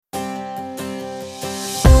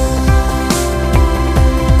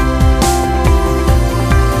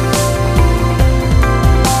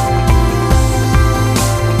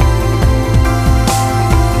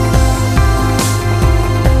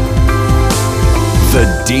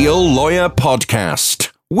The Deal Lawyer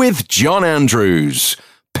Podcast with John Andrews,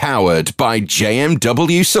 powered by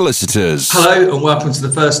JMW Solicitors. Hello and welcome to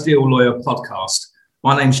the first Deal Lawyer Podcast.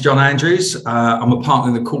 My name's John Andrews. I'm a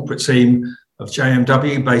partner in the corporate team of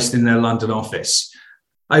JMW based in their London office.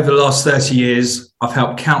 Over the last 30 years, I've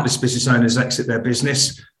helped countless business owners exit their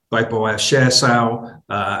business, both by way of share sale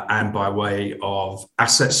and by way of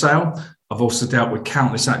asset sale. I've also dealt with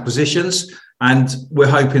countless acquisitions, and we're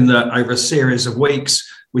hoping that over a series of weeks,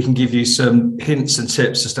 we can give you some hints and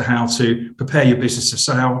tips as to how to prepare your business for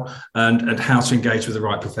sale and how to engage with the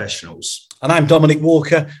right professionals. And I'm Dominic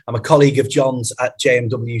Walker. I'm a colleague of John's at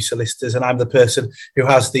JMW Solicitors, and I'm the person who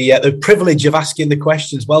has the privilege of asking the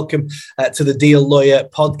questions. Welcome to the Deal Lawyer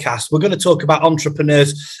Podcast. We're going to talk about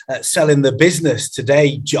entrepreneurs selling the business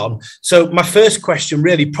today, John. So my first question,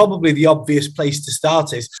 really probably the obvious place to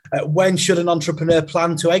start is, when should an entrepreneur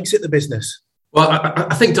plan to exit the business? Well,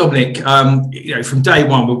 I think, Dominic, from day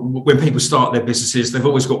one, when people start their businesses, they've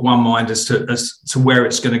always got one mind as to where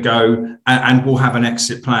it's going to go, and we'll have an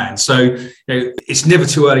exit plan. So it's never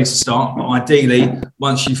too early to start, but ideally,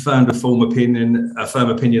 once you've formed a firm opinion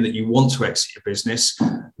that you want to exit your business,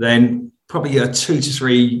 then probably a 2 to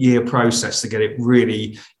 3 year process to get it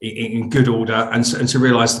really in good order and to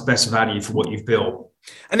realise the best value for what you've built.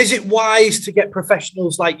 And is it wise to get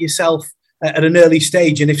professionals like yourself at an early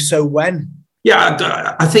stage, and if so, when?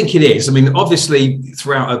 Yeah, I think it is. I mean, obviously,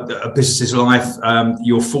 throughout a business's life,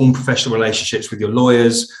 you'll form professional relationships with your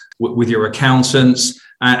lawyers, with your accountants,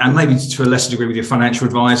 and maybe to a lesser degree with your financial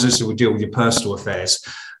advisors who will deal with your personal affairs.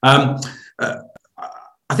 I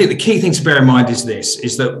think the key thing to bear in mind is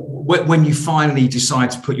that when you finally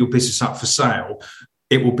decide to put your business up for sale,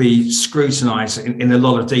 it will be scrutinised in a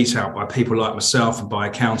lot of detail by people like myself and by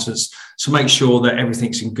accountants to make sure that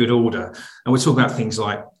everything's in good order. And we're talking about things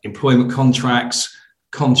like employment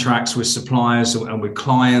contracts with suppliers and with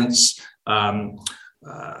clients,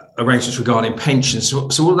 arrangements regarding pensions. So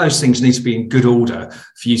all those things need to be in good order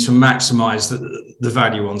for you to maximise the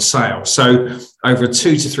value on sale. So over a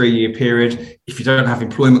 2 to 3 year period, if you don't have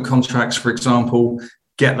employment contracts, for example,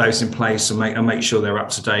 get those in place and make sure they're up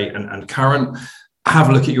to date and current. Have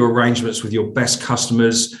a look at your arrangements with your best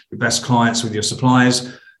customers, your best clients, with your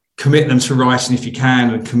suppliers. Commit them to writing if you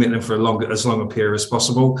can, and commit them for as long a period as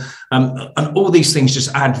possible. And all these things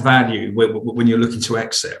just add value when you're looking to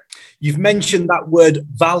exit. You've mentioned that word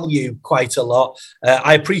value quite a lot.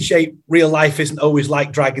 I appreciate real life isn't always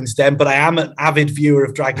like Dragon's Den, but I am an avid viewer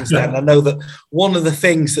of Dragon's Den. I know that one of the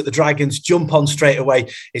things that the dragons jump on straight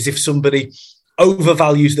away is if somebody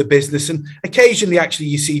overvalues the business, and occasionally actually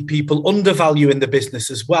you see people undervaluing the business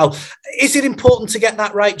as well. Is it important to get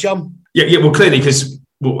that right, John? Yeah, well, clearly, because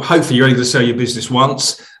hopefully you're only going to sell your business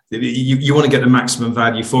once. You want to get the maximum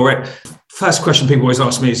value for it. First question people always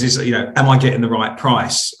ask me is am I getting the right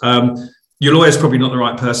price? Your lawyer's probably not the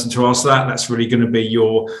right person to ask that. That's really going to be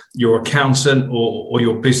your accountant or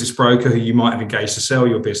your business broker who you might have engaged to sell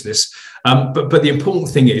your business. But the important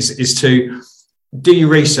thing is to do your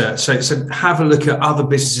research. So have a look at other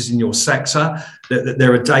businesses in your sector.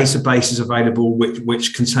 There are databases available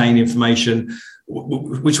which contain information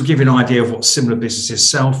which will give you an idea of what similar businesses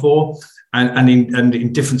sell for. And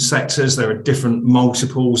in different sectors, there are different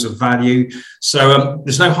multiples of value. So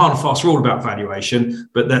there's no hard and fast rule about valuation,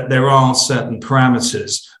 but that there are certain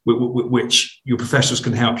parameters which your professionals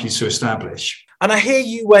can help you to establish. And I hear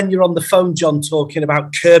you when you're on the phone, John, talking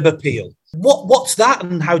about kerb appeal. What's that,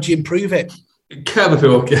 and how do you improve it? Kerb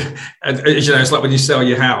appeal, as you know, it's like when you sell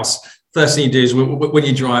your house. First thing you do is when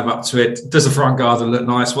you drive up to it, does the front garden look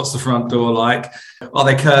nice? What's the front door like? Are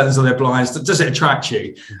there curtains? Are there blinds? Does it attract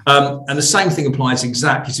you? And the same thing applies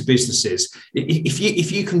exactly to businesses.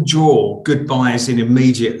 If you can draw good buyers in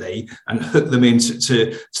immediately and hook them into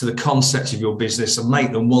the concept of your business and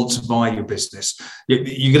make them want to buy your business,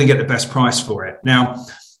 you're going to get the best price for it. Now,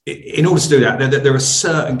 in order to do that, there are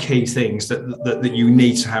certain key things that you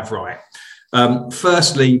need to have right.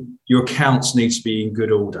 Firstly, your accounts need to be in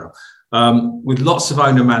good order. With lots of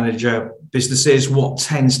owner-manager businesses, what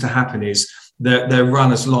tends to happen is they're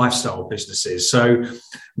run as lifestyle businesses. So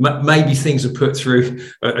maybe things are put through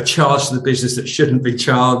a charge to the business that shouldn't be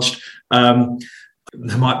charged.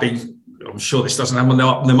 There might be, I'm sure this doesn't happen,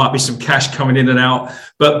 there might be some cash coming in and out.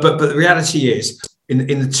 But the reality is,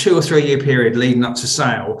 in the 2 or 3 year period leading up to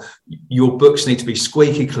sale, your books need to be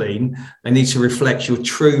squeaky clean. They need to reflect your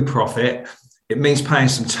true profit. It means paying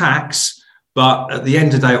some tax, but at the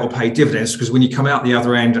end of the day, it will pay dividends, because when you come out the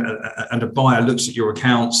other end and a buyer looks at your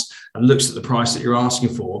accounts and looks at the price that you're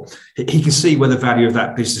asking for, he can see where the value of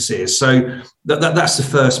that business is. So that's the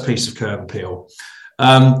first piece of kerb appeal.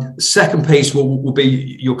 Second piece will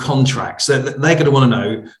be your contracts. They're going to want to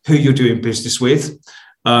know who you're doing business with,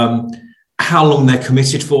 how long they're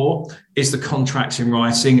committed for, is the contract in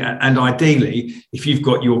writing, and ideally, if you've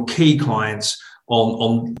got your key clients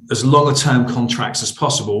on as long a term contracts as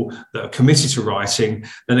possible that are committed to writing,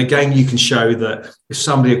 then again, you can show that if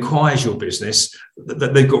somebody acquires your business,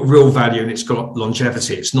 that they've got real value and it's got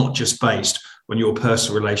longevity. It's not just based on your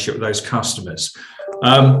personal relationship with those customers.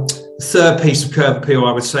 Third piece of curb appeal,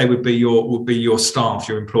 I would say, would be your staff,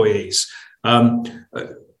 your employees.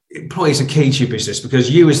 Employees are key to your business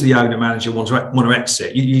because you, as the owner manager, want to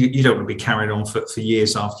exit. You don't want to be carrying on for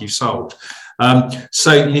years after you've sold.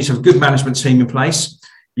 So you need to have a good management team in place.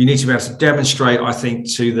 You need to be able to demonstrate, I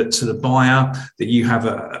think, to the buyer that you have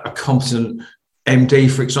a competent MD,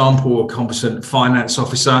 for example, or a competent finance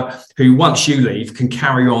officer who, once you leave, can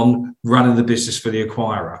carry on running the business for the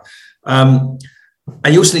acquirer.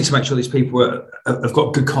 And you also need to make sure these people have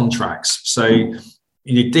got good contracts. So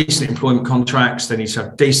you need decent employment contracts. They need to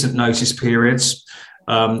have decent notice periods,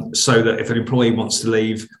 so that if an employee wants to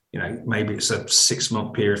leave, maybe it's a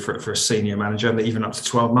 6-month period for a senior manager, even up to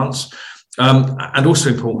 12 months. And also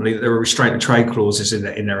importantly, there are restraint of trade clauses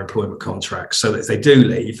in their employment contracts, so that if they do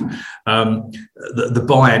leave, the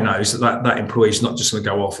buyer knows that employee is not just going to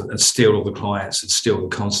go off and steal all the clients and steal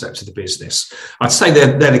the concept of the business. I'd say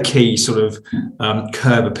they're the key sort of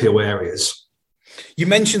curb appeal areas. You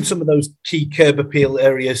mentioned some of those key curb appeal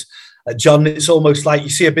areas, John. It's almost like you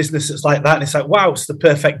see a business that's like that and it's like, wow, it's the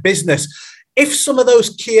perfect business. If some of those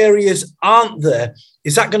key areas aren't there,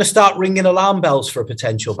 is that going to start ringing alarm bells for a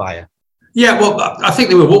potential buyer? Yeah, well, I think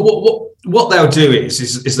they will. What they'll do is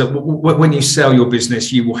that when you sell your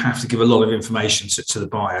business, you will have to give a lot of information to the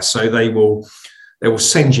buyer. So they will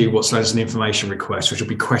send you what's known as an information request, which will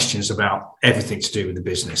be questions about everything to do with the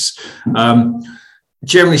business.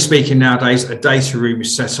 Generally speaking, nowadays, a data room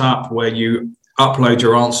is set up where you upload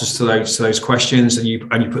your answers to those questions and you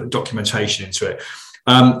put the documentation into it.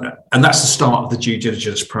 And that's the start of the due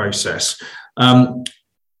diligence process.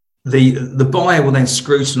 The buyer will then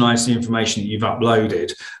scrutinise the information that you've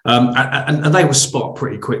uploaded, and they will spot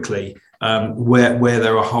pretty quickly where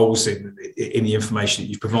there are holes in the information that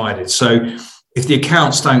you've provided. So if the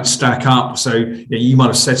accounts don't stack up, so you might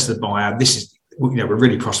have said to the buyer, "This is we're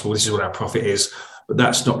really profitable. This is what our profit is," but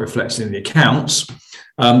that's not reflected in the accounts.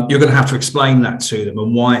 You're going to have to explain that to them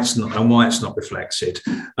and why it's not reflected.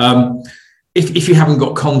 If you haven't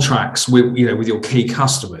got contracts with your key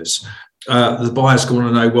customers, the buyer's going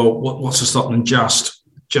to know, well, what's to stop them just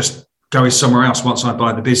going somewhere else once I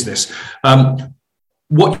buy the business?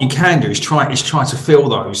 What you can do is try to fill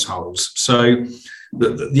those holes. So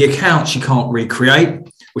the accounts you can't recreate,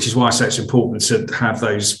 which is why I say it's important to have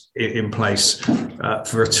those in place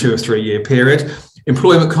for a 2 or 3 year period.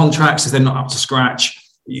 Employment contracts, if they're not up to scratch,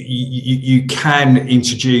 you can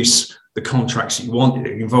introduce the contracts that you want.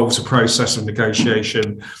 It involves a process of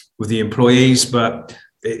negotiation with the employees, but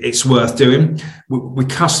it's worth doing. With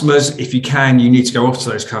customers, if you can, you need to go off to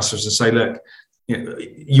those customers and say, look,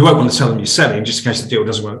 you won't want to tell them you're selling just in case the deal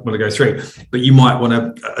doesn't want to go through, but you might want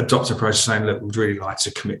to adopt a process saying, look, we'd really like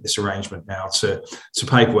to commit this arrangement now to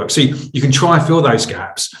paperwork. So you can try and fill those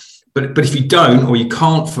gaps, but if you don't, or you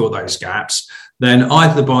can't fill those gaps, then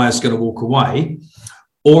either the buyer's going to walk away,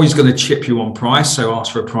 or he's going to chip you on price, so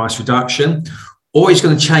ask for a price reduction, or he's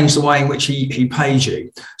going to change the way in which he pays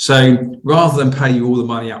you. So rather than pay you all the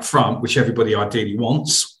money up front, which everybody ideally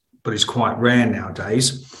wants, but it's quite rare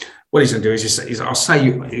nowadays, what he's going to do is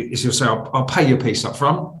he'll say, I'll pay you a piece up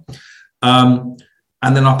front,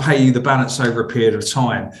 and then I'll pay you the balance over a period of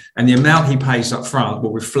time. And the amount he pays up front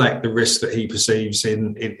will reflect the risk that he perceives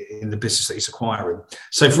in the business that he's acquiring.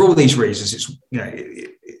 So for all these reasons,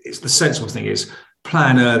 it's the sensible thing is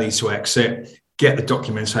plan early to exit, get the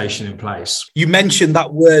documentation in place. You mentioned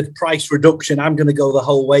that word price reduction. I'm going to go the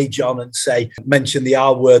whole way, John, and mention the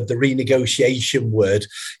R word, the renegotiation word.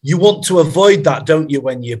 You want to avoid that, don't you,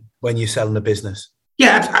 when you're selling a business?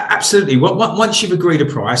 Yeah, absolutely. Well, once you've agreed a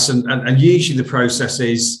price, and usually the process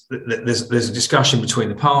is that there's a discussion between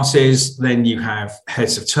the parties, then you have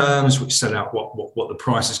heads of terms which set out what the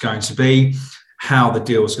price is going to be, how the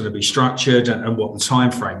deal is going to be structured, and what the time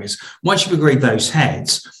frame is. Once you've agreed those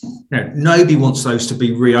heads, nobody wants those to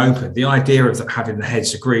be reopened. The idea of having the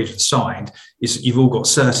heads agreed and signed is that you've all got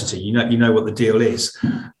certainty. You know what the deal is.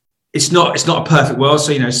 It's not a perfect world,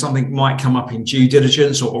 so something might come up in due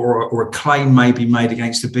diligence, or a claim may be made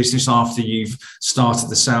against the business after you've started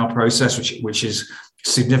the sale process, which is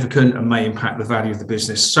significant and may impact the value of the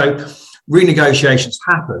business. So renegotiations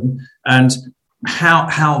happen, and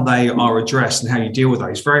how they are addressed and how you deal with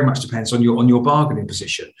those very much depends on your bargaining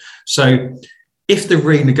position. So If the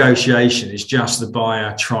renegotiation is just the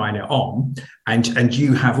buyer trying it on, and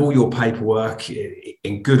you have all your paperwork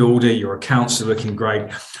in good order, your accounts are looking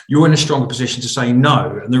great, you're in a stronger position to say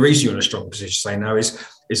no. And the reason you're in a stronger position to say no is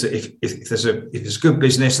that if there's a good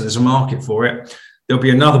business and there's a market for it, there'll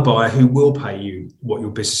be another buyer who will pay you what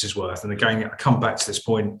your business is worth. And again, I come back to this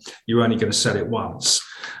point, you're only going to sell it once.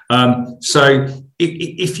 So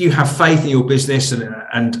if you have faith in your business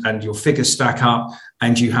and your figures stack up,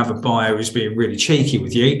 and you have a buyer who's being really cheeky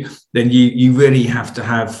with you, then you really have to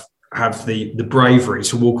have the bravery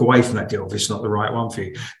to walk away from that deal if it's not the right one for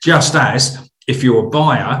you. Just as if you're a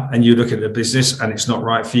buyer and you look at the business and it's not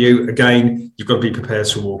right for you, again, you've got to be prepared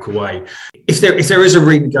to walk away. If there is a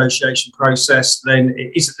renegotiation process, then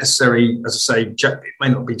it isn't necessary, as I say, it may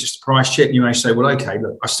not be just a price check. You may say, well, okay,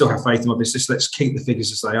 look, I still have faith in my business. Let's keep the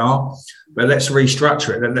figures as they are, but let's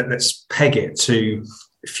restructure it. Let's peg it to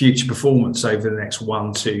future performance over the next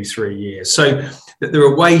 1, 2, 3 years. So there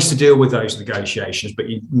are ways to deal with those negotiations, but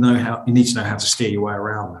you need to know how to steer your way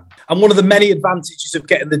around them. And one of the many advantages of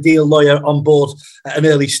getting the deal lawyer on board at an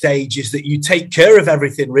early stage is that you take care of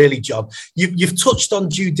everything, really, John. You've touched on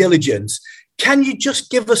due diligence. Can you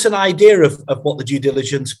just give us an idea of what the due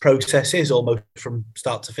diligence process is, almost from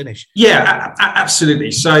start to finish? Yeah,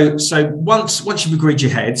 absolutely. So once you've agreed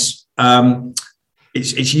your heads,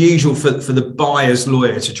 it's usual for the buyer's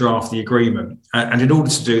lawyer to draft the agreement. And in order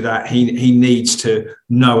to do that, he needs to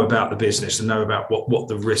know about the business and know about what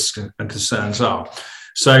the risks and concerns are.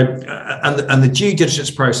 So, and the due diligence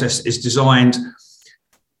process is designed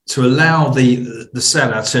to allow the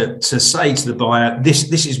seller to say to the buyer,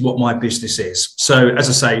 this is what my business is. So, as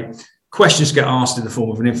I say, questions get asked in the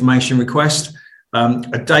form of an information request.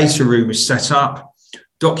 A data room is set up.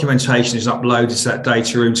 Documentation is uploaded to that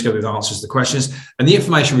data room together with answers to the questions. And the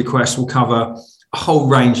information request will cover a whole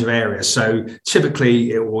range of areas. So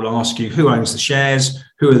typically it will ask you who owns the shares,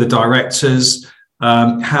 who are the directors,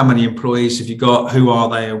 how many employees have you got, who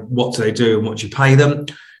are they, what do they do, and what do you pay them,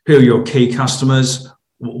 who are your key customers,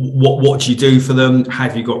 what do you do for them,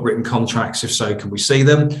 have you got written contracts, if so, can we see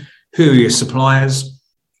them, who are your suppliers,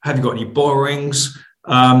 have you got any borrowings,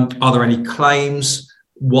 are there any claims,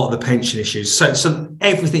 what are the pension issues? So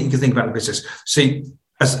everything you can think about the business. See,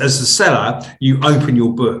 as the seller, you open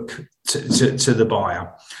your book to the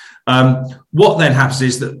buyer. What then happens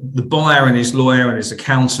is that the buyer and his lawyer and his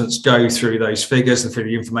accountants go through those figures and through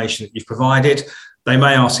the information that you've provided. They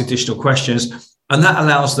may ask additional questions, and that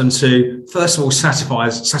allows them to, first of all, satisfy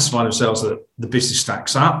themselves that the business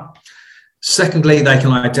stacks up. Secondly, they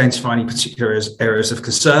can identify any particular areas of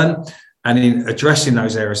concern, and in addressing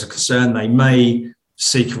those areas of concern, they may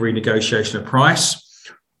seek a renegotiation of price,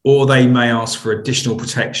 or they may ask for additional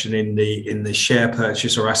protection in the share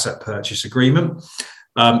purchase or asset purchase agreement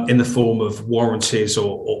in the form of warranties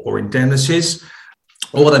or indemnities,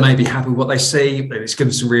 or they may be happy with what they see, it's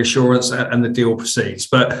given some reassurance, and the deal proceeds.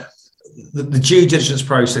 But the due diligence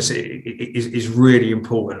process is really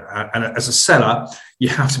important, and as a seller, you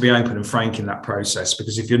have to be open and frank in that process,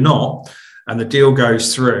 because if you're not, and the deal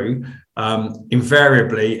goes through,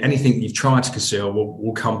 invariably anything that you've tried to conceal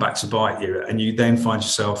will come back to bite you, and you then find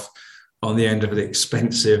yourself on the end of an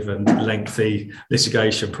expensive and lengthy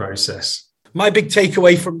litigation process. My big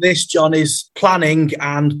takeaway from this, John, is planning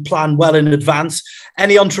and plan well in advance.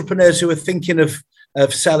 Any entrepreneurs who are thinking of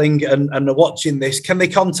selling and are watching this, can they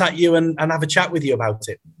contact you and have a chat with you about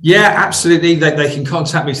it? Yeah, absolutely. They can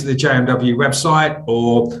contact me to the JMW website,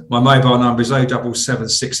 or my mobile number is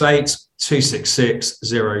 07768 266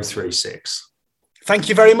 036. Thank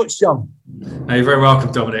you very much, John. You're very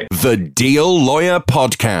welcome, Dominic. The Deal Lawyer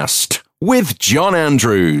Podcast with John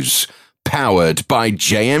Andrews, powered by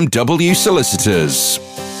JMW Solicitors.